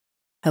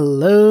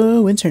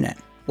Hello Internet!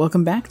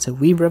 Welcome back to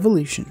Weeb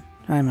Revolution.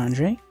 I'm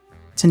Andre.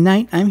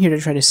 Tonight I'm here to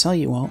try to sell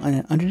you all on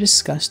an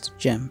under-discussed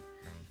gem.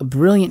 A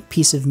brilliant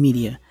piece of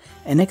media.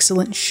 An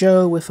excellent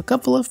show with a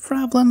couple of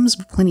problems,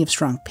 but plenty of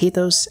strong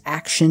pathos,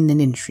 action,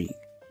 and intrigue.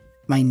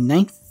 My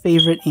 9th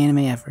favorite anime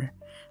ever.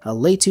 A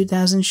late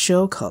 2000s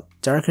show called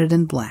Darker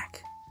Than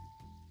Black.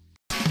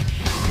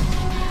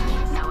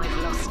 Now I've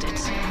lost it.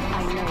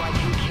 I know I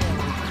can kill.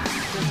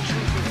 The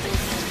truth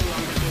exists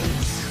beyond the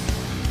gates.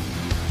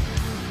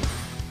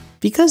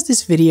 Because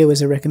this video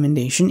is a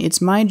recommendation,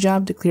 it's my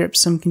job to clear up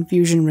some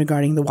confusion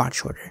regarding the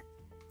watch order.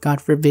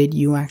 God forbid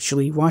you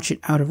actually watch it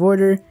out of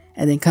order,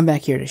 and then come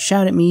back here to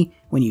shout at me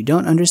when you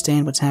don't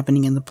understand what's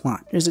happening in the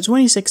plot. There's the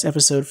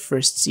 26-episode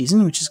first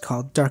season, which is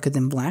called Darker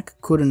Than Black,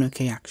 Kuro no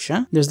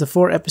Keiakusha. There's the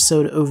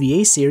 4-episode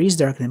OVA series,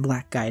 Darker Than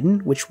Black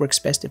Gaiden, which works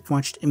best if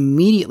watched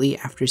immediately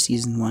after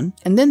season 1.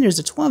 And then there's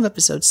the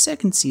 12-episode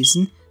second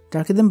season,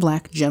 Darker Than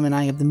Black,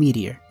 Gemini of the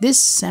Meteor. This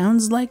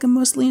sounds like a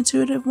mostly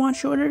intuitive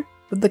watch order,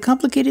 but the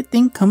complicated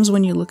thing comes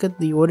when you look at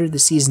the order the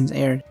seasons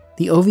aired.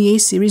 The OVA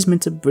series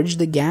meant to bridge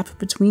the gap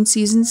between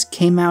seasons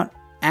came out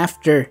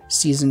after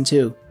season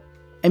 2.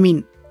 I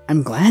mean,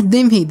 I'm glad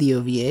they made the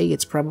OVA,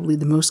 it's probably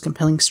the most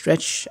compelling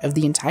stretch of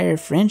the entire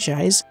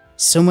franchise,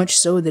 so much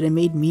so that it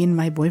made me and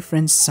my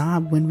boyfriend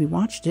sob when we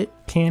watched it.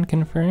 Can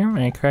confirm,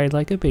 I cried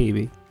like a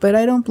baby. But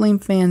I don't blame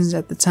fans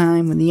at the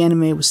time when the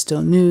anime was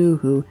still new,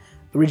 who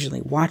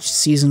originally watched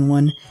season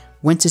 1,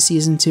 went to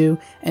season 2,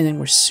 and then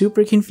were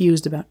super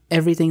confused about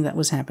everything that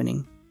was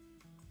happening.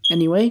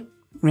 Anyway,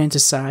 rant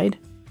aside.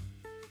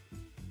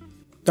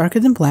 Darker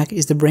Than Black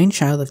is the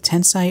brainchild of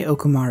Tensai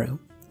Okumaru,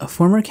 a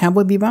former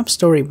Cowboy Bebop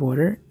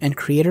storyboarder and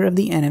creator of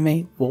the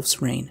anime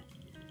Wolf's Rain.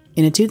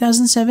 In a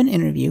 2007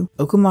 interview,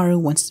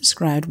 Okumaru once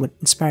described what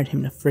inspired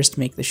him to first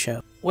make the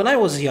show. When I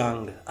was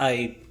young,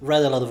 I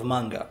read a lot of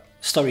manga,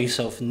 stories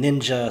of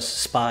ninjas,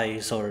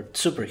 spies, or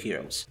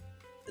superheroes.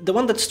 The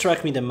one that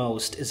struck me the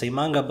most is a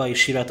manga by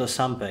Shirato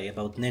Sanpei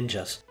about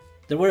ninjas.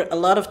 There were a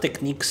lot of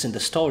techniques in the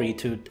story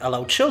to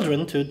allow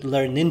children to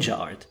learn ninja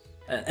art,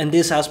 and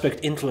this aspect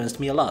influenced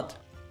me a lot.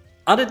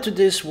 Added to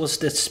this was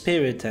the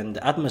spirit and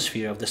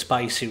atmosphere of the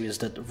spy series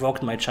that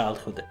rocked my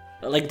childhood,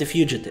 like The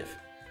Fugitive.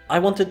 I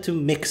wanted to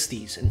mix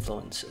these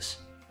influences.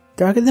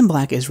 Darker Than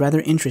Black is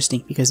rather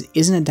interesting because it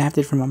isn't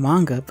adapted from a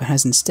manga but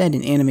has instead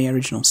an anime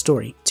original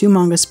story. 2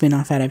 manga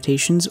spin-off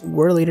adaptations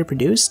were later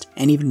produced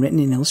and even written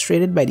and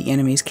illustrated by the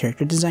anime's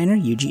character designer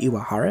Yuji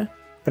Iwahara,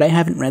 but I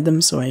haven't read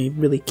them so I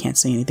really can't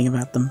say anything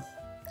about them.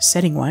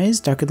 Setting-wise,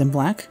 Darker Than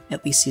Black,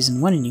 at least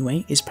season 1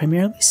 anyway, is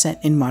primarily set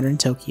in modern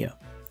Tokyo.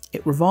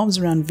 It revolves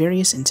around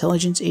various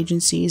intelligence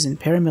agencies and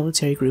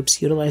paramilitary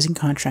groups utilizing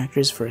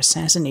contractors for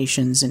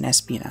assassinations and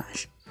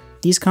espionage.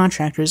 These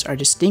contractors are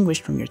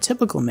distinguished from your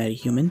typical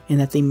metahuman in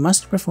that they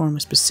must perform a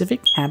specific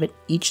habit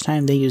each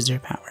time they use their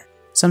power.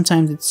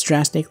 Sometimes it's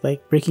drastic,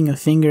 like breaking a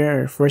finger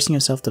or forcing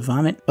yourself to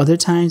vomit. Other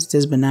times it's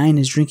as benign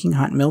as drinking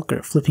hot milk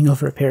or flipping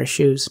over a pair of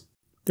shoes.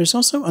 There's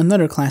also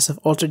another class of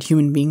altered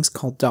human beings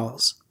called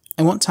dolls.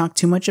 I won't talk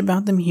too much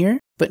about them here,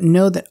 but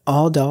know that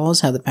all dolls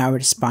have the power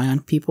to spy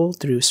on people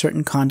through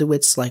certain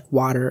conduits like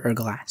water or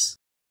glass.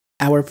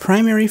 Our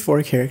primary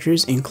 4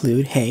 characters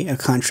include Hei, a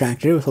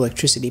contractor with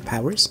electricity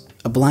powers,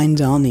 a blind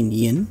doll named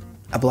Yin,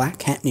 a black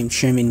cat named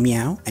Chairman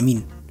Mao,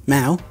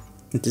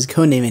 that's his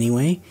codename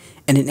anyway,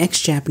 and an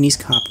ex-Japanese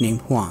cop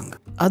named Huang.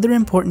 Other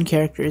important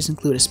characters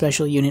include a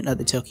special unit of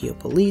the Tokyo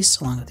Police,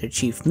 along with their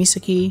chief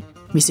Misaki.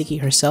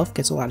 Misaki herself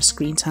gets a lot of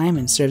screen time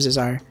and serves as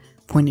our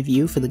point of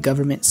view for the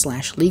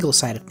government/legal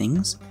side of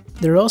things.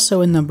 There are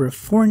also a number of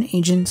foreign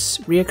agents,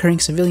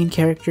 reoccurring civilian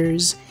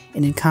characters,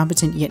 an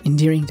incompetent yet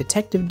endearing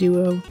detective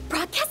duo.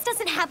 Broadcast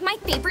doesn't have my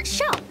favorite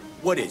show.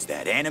 What is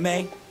that,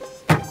 anime?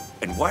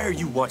 And why are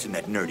you watching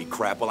that nerdy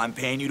crap while I'm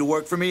paying you to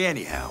work for me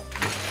anyhow?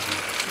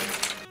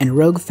 And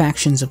rogue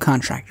factions of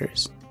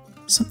contractors.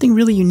 Something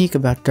really unique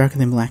about Darker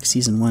Than Black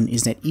Season 1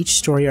 is that each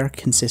story arc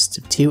consists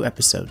of 2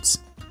 episodes.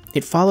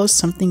 It follows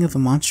something of a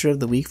Monster of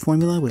the Week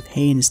formula with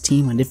Hei and his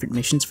team on different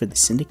missions for the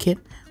Syndicate,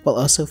 while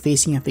also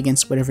facing up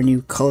against whatever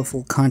new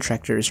colorful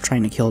contractor is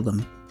trying to kill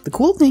them. The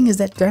cool thing is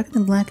that Darker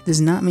Than Black does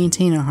not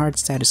maintain a hard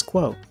status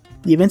quo.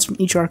 The events from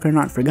each arc are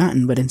not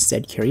forgotten, but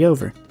instead carry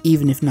over,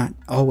 even if not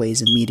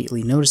always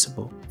immediately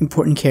noticeable.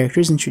 Important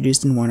characters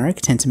introduced in one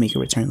arc tend to make a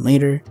return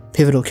later,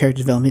 pivotal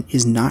character development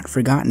is not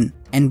forgotten,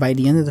 and by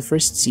the end of the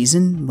first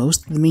season,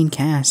 most of the main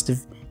cast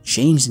have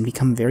changed and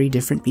become very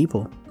different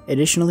people.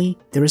 Additionally,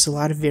 there is a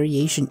lot of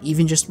variation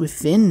even just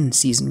within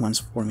Season 1's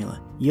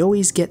formula. You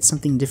always get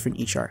something different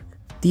each arc.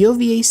 The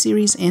OVA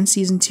series and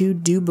Season 2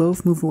 do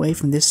both move away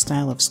from this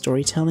style of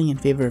storytelling in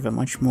favor of a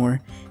much more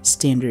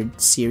standard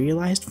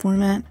serialized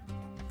format,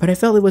 but I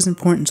felt it was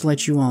important to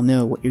let you all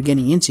know what you're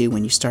getting into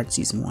when you start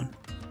Season 1.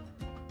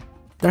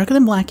 Darker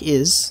Than Black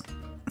is,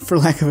 for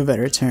lack of a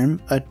better term,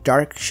 a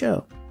dark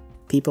show.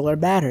 People are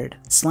battered,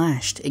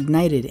 slashed,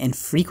 ignited, and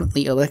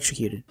frequently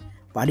electrocuted.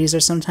 Bodies are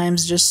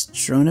sometimes just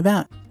strewn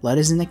about, blood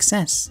is in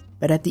excess,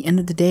 but at the end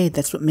of the day,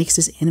 that's what makes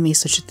this anime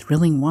such a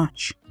thrilling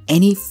watch.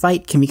 Any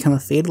fight can become a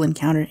fatal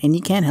encounter and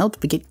you can't help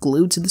but get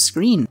glued to the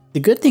screen. The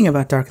good thing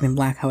about Darker Than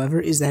Black, however,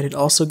 is that it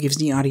also gives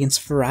the audience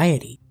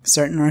variety.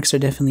 Certain arcs are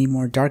definitely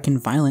more dark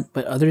and violent,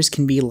 but others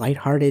can be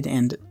lighthearted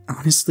and,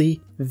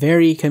 honestly,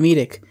 very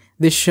comedic.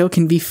 This show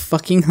can be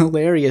fucking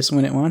hilarious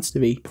when it wants to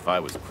be. If I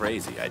was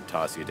crazy, I'd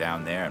toss you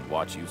down there and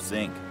watch you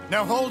sink.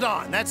 Now hold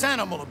on, that's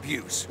animal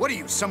abuse. What are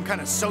you, some kind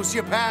of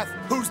sociopath?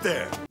 Who's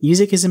there?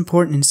 Music is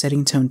important in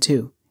setting tone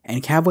too,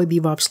 and Cowboy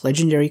Bebop's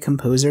legendary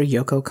composer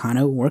Yoko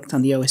Kanno worked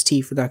on the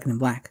OST for Darker Than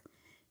Black.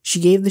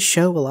 She gave the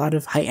show a lot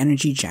of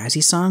high-energy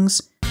jazzy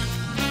songs,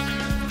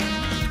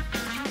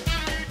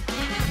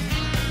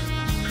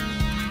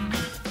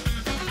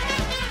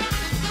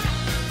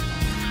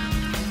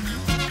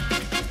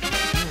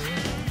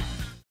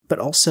 but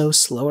also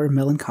slower,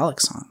 melancholic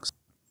songs.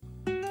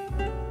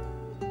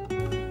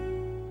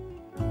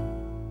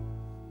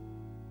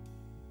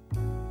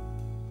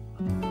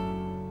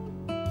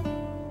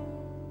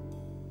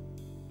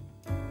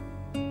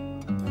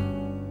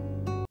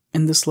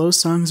 And the slow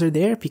songs are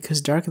there because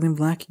Darker Than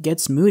Black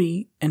gets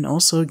moody and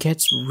also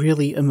gets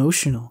really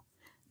emotional.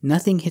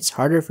 Nothing hits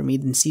harder for me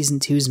than Season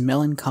 2's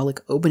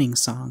melancholic opening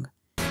song,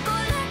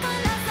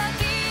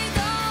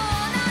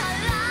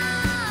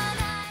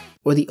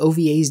 or the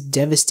OVA's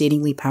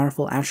devastatingly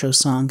powerful outro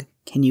song,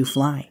 Can You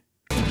Fly?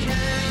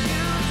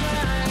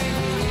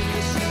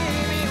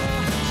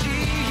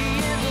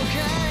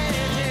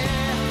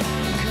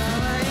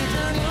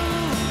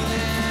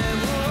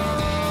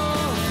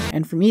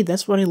 And for me,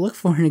 that's what I look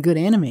for in a good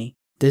anime.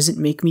 Does it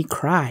make me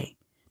cry?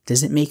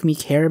 Does it make me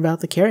care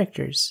about the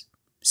characters?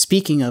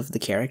 Speaking of the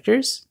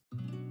characters,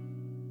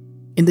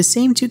 in the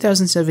same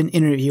 2007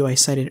 interview I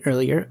cited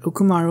earlier,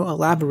 Okumaru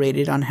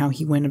elaborated on how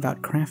he went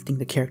about crafting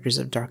the characters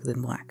of Darker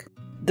Than Black.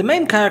 The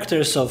main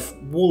characters of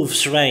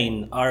Wolf's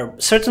Reign are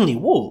certainly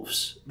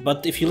wolves,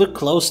 but if you look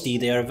closely,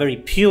 they are very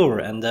pure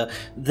and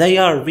they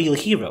are real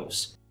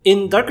heroes.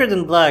 In Darker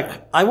Than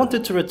Black, I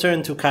wanted to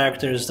return to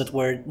characters that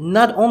were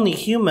not only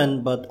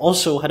human, but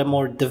also had a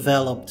more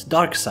developed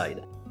dark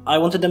side. I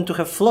wanted them to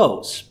have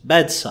flaws,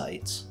 bad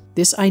sides.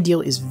 This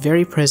ideal is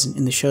very present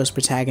in the show's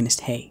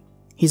protagonist, Hei.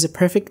 He's a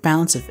perfect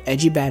balance of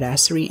edgy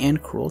badassery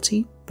and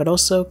cruelty, but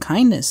also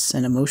kindness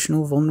and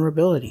emotional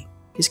vulnerability.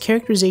 His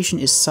characterization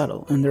is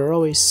subtle, and there are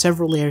always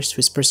several layers to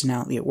his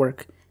personality at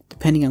work,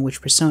 depending on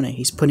which persona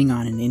he's putting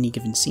on in any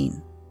given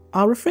scene.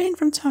 I'll refrain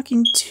from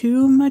talking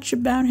too much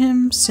about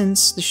him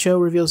since the show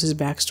reveals his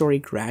backstory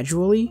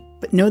gradually,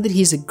 but know that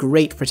he's a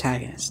great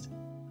protagonist.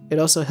 It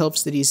also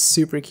helps that he's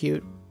super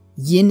cute.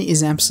 Yin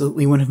is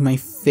absolutely one of my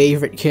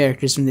favorite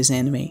characters from this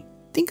anime.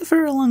 Think of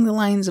her along the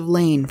lines of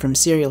Lane from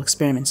Serial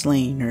Experiments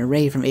Lane or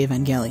Rei from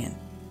Evangelion.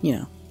 You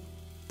know,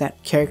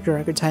 that character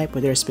archetype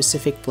where they're a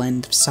specific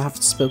blend of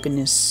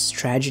soft-spokenness,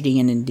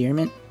 tragedy, and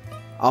endearment,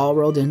 all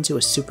rolled into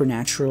a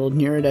supernatural,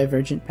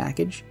 neurodivergent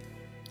package.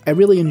 I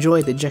really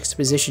enjoy the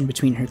juxtaposition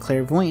between her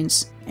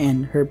clairvoyance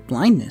and her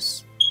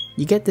blindness.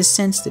 You get the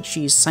sense that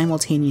she's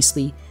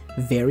simultaneously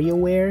very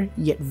aware,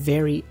 yet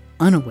very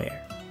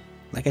unaware.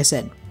 Like I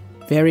said,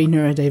 very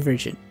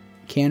neurodivergent.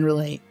 Can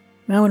relate.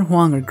 Mao and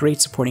Huang are great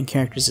supporting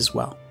characters as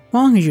well.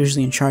 Huang is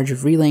usually in charge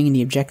of relaying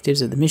the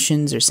objectives of the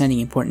missions or sending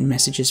important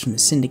messages from the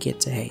Syndicate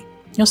to Hei.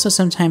 He also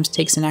sometimes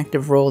takes an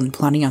active role in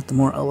plotting out the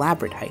more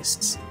elaborate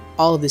heists.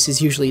 All of this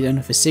is usually done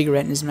with a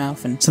cigarette in his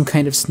mouth and some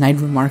kind of snide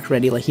remark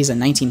ready like he's a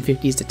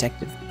 1950s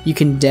detective. You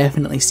can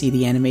definitely see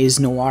the anime's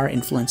noir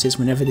influences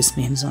whenever this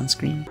man is on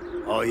screen.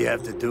 All you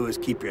have to do is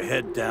keep your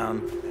head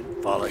down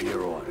and follow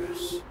your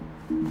orders.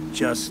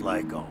 Just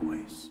like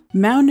always.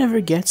 Mao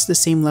never gets the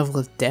same level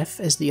of depth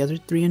as the other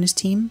three on his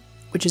team,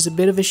 which is a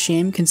bit of a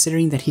shame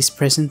considering that he's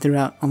present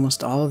throughout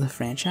almost all of the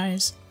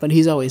franchise, but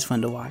he's always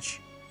fun to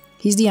watch.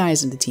 He's the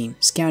eyes of the team,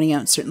 scouting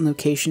out certain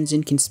locations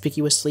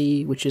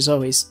inconspicuously, which is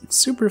always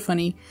super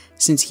funny,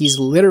 since he's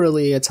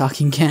literally a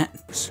talking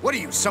cat. What are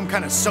you, some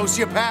kind of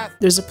sociopath?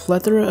 There's a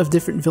plethora of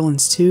different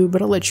villains too,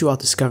 but I'll let you all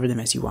discover them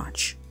as you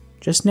watch.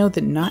 Just note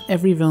that not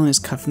every villain is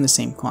cut from the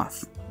same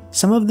cloth.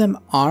 Some of them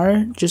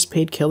are just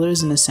paid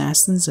killers and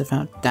assassins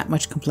without that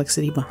much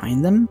complexity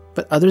behind them,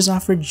 but others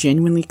offer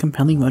genuinely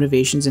compelling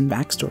motivations and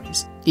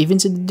backstories, even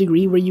to the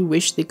degree where you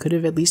wish they could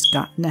have at least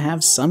gotten to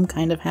have some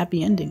kind of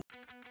happy ending.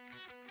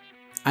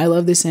 I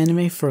love this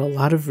anime for a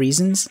lot of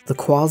reasons. The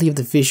quality of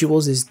the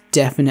visuals is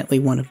definitely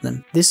one of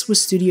them. This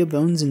was Studio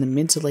Bones in the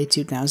mid to late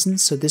 2000s,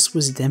 so this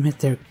was them at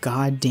their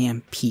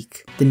goddamn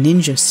peak. The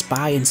ninja,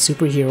 spy, and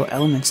superhero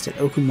elements that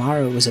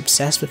Okumaru was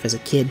obsessed with as a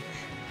kid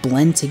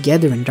blend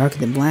together in Darker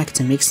Than Black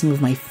to make some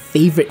of my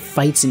favorite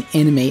fights in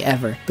anime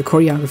ever. The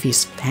choreography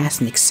is fast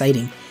and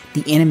exciting.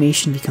 The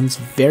animation becomes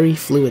very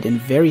fluid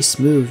and very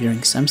smooth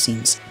during some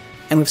scenes.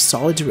 And with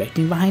solid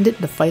directing behind it,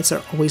 the fights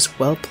are always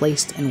well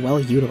placed and well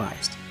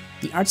utilized.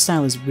 The art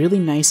style is really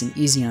nice and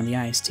easy on the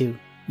eyes too.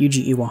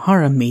 Yuji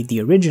Iwahara made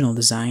the original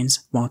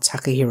designs, while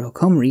Takahiro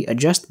Komori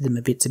adjusted them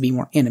a bit to be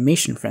more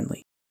animation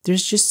friendly.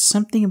 There's just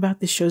something about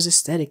this show's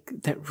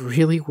aesthetic that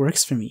really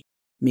works for me.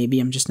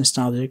 Maybe I'm just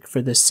nostalgic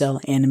for the cel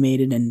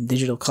animated and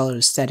digital color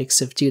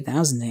aesthetics of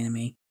 2000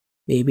 anime.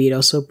 Maybe it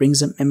also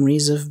brings up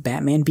memories of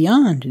Batman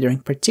Beyond during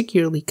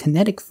particularly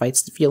kinetic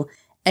fights that feel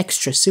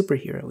extra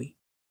superhero-y.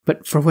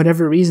 But for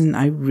whatever reason,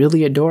 I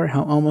really adore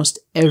how almost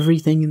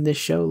everything in this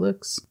show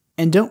looks.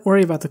 And don't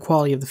worry about the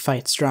quality of the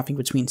fights dropping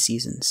between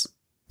seasons.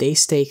 They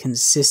stay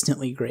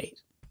consistently great.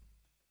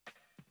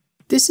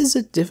 This is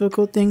a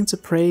difficult thing to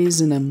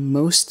praise in a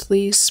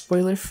mostly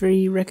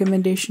spoiler-free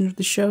recommendation of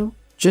the show.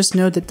 Just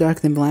know that Darker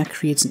Than Black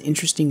creates an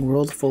interesting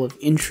world full of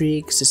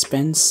intrigue,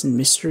 suspense, and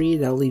mystery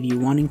that'll leave you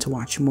wanting to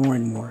watch more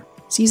and more.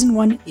 Season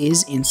 1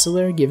 is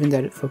insular, given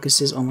that it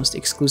focuses almost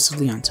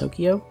exclusively on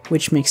Tokyo,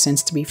 which makes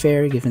sense to be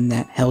fair, given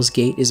that Hell's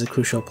Gate is a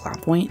crucial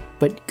plot point,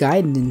 but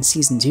Gaiden and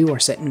Season 2 are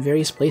set in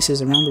various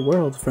places around the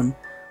world, from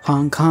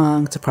Hong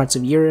Kong to parts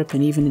of Europe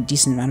and even a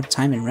decent amount of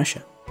time in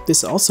Russia.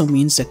 This also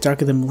means that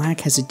Darker Than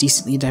Black has a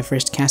decently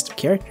diverse cast of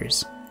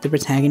characters. The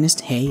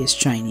protagonist, Hei, is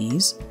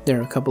Chinese, there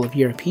are a couple of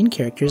European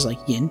characters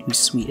like Yin, who's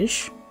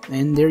Swedish,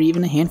 and there are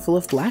even a handful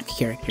of black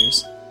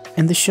characters.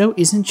 And the show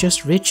isn't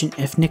just rich in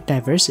ethnic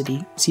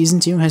diversity.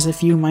 Season 2 has a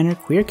few minor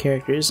queer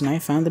characters, and I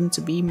found them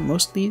to be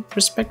mostly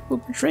respectable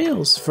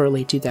portrayals for a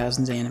late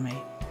 2000s anime.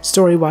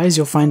 Story-wise,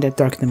 you'll find that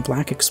Darker Than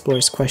Black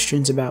explores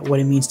questions about what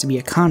it means to be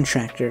a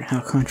contractor, how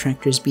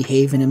contractors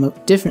behave and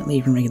emote differently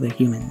from regular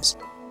humans,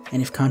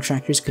 and if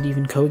contractors could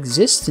even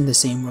coexist in the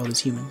same world as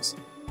humans.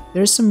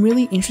 There are some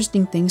really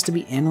interesting things to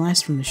be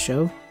analyzed from the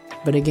show,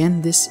 but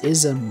again, this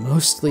is a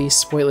mostly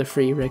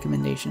spoiler-free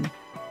recommendation.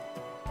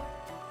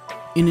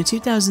 In a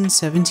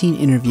 2017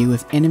 interview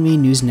with Anime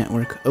News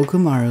Network,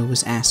 Okumaru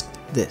was asked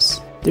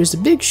this: "There's a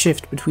big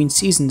shift between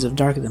seasons of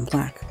Darker Than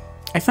Black.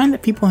 I find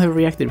that people have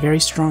reacted very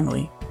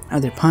strongly,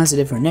 either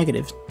positive or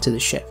negative, to the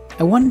shift.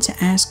 I wanted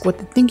to ask what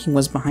the thinking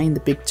was behind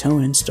the big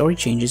tone and story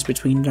changes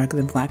between Darker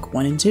Than Black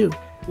 1 and 2.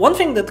 One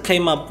thing that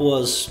came up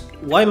was,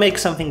 why make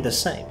something the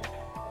same?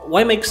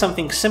 Why make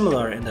something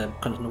similar in the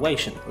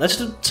continuation? Let's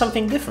do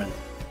something different.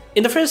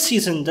 In the first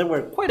season, there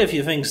were quite a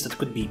few things that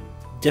could be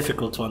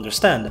difficult to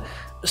understand,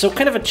 so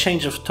kind of a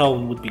change of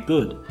tone would be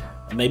good.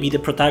 Maybe the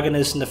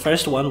protagonist in the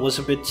first one was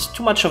a bit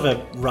too much of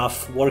a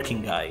rough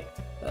working guy.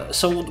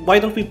 So why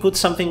don't we put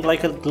something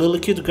like a little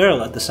cute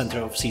girl at the center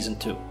of season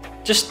 2?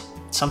 Just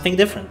something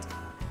different."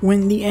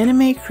 When the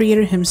anime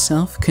creator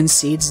himself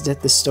concedes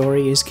that the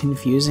story is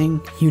confusing,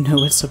 you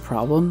know it's a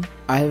problem.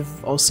 I've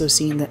also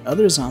seen that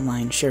others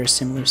online share a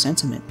similar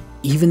sentiment.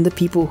 Even the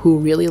people who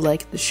really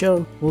like the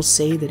show will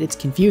say that it's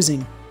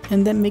confusing,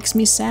 and that makes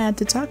me sad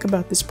to talk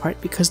about this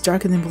part because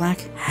Darker Than Black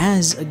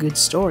has a good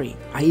story.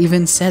 I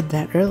even said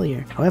that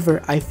earlier.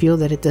 However, I feel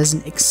that it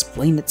doesn't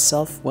explain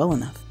itself well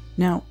enough.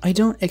 Now, I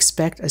don't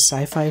expect a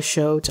sci-fi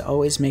show to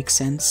always make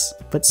sense,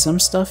 but some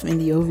stuff in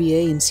the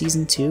OVA in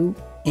Season 2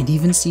 and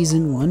even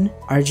Season 1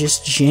 are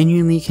just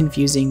genuinely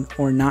confusing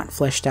or not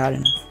fleshed out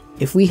enough.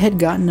 If we had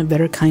gotten a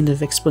better kind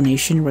of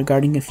explanation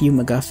regarding a few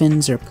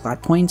MacGuffins or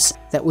plot points,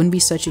 that wouldn't be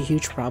such a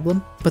huge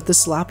problem, but the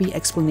sloppy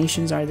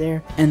explanations are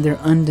there, and they're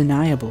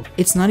undeniable.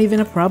 It's not even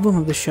a problem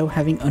of the show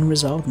having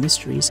unresolved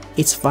mysteries.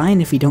 It's fine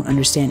if we don't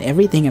understand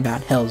everything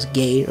about Hell's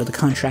Gate or the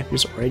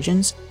Contractor's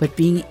origins, but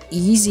being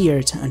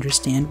easier to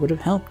understand would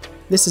have helped.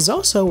 This is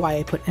also why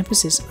I put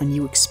emphasis on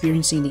you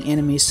experiencing the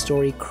anime's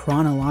story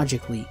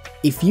chronologically.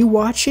 If you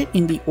watch it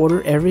in the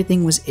order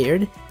everything was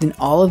aired, then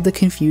all of the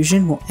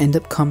confusion will end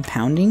up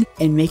compounding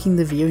and making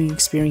the viewing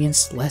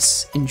experience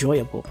less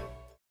enjoyable.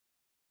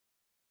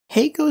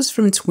 Hei goes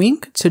from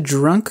twink to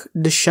drunk,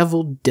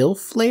 disheveled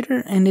dilf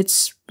later, and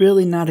it's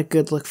really not a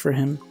good look for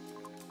him.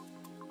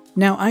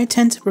 Now, I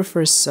tend to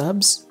prefer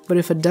subs, but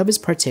if a dub is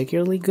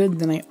particularly good,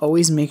 then I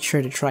always make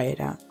sure to try it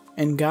out.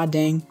 And god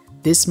dang,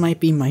 this might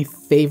be my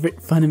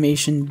favorite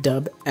Funimation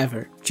dub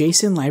ever.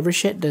 Jason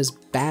Librachet does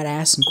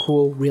badass and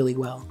cool really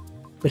well,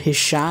 but his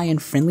shy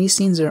and friendly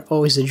scenes are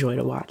always a joy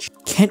to watch.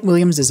 Kent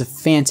Williams does a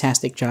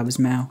fantastic job as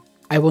Mao.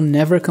 I will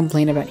never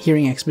complain about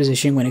hearing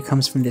exposition when it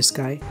comes from this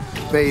guy.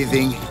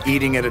 Bathing,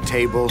 eating at a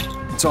table,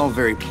 it's all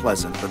very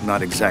pleasant, but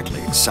not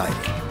exactly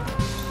exciting.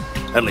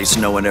 At least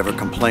no one ever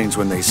complains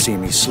when they see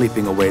me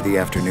sleeping away the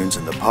afternoons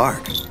in the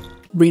park.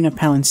 Brina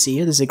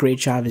Palencia does a great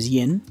job as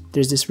Yin.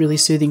 There's this really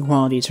soothing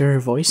quality to her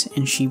voice,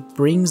 and she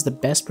brings the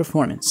best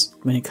performance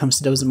when it comes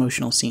to those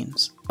emotional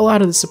scenes. A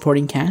lot of the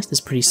supporting cast is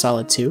pretty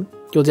solid too.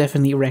 You'll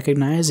definitely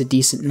recognize a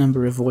decent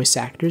number of voice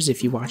actors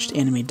if you watched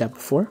anime dub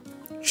before.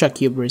 Chuck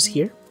Huber is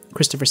here,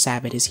 Christopher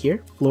Sabat is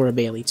here, Laura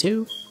Bailey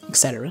too,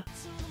 etc.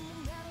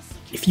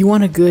 If you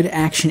want a good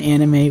action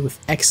anime with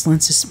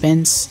excellent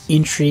suspense,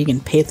 intrigue,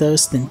 and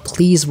pathos, then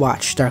please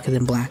watch Darker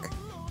Than Black.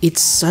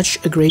 It's such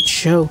a great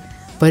show,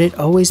 but it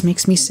always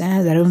makes me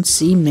sad that I don't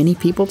see many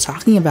people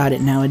talking about it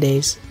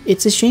nowadays.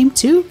 It's a shame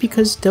too,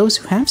 because those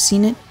who have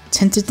seen it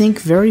tend to think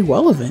very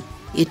well of it.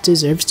 It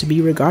deserves to be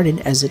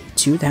regarded as a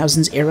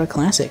 2000s era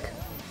classic.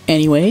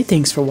 Anyway,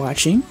 thanks for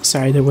watching.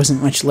 Sorry there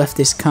wasn't much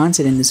leftist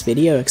content in this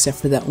video except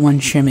for that one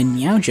Chairman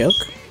Meow joke.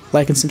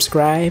 Like and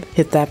subscribe,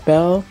 hit that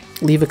bell,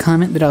 leave a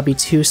comment that I'll be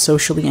too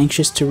socially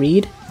anxious to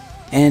read,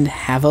 and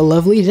have a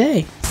lovely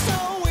day!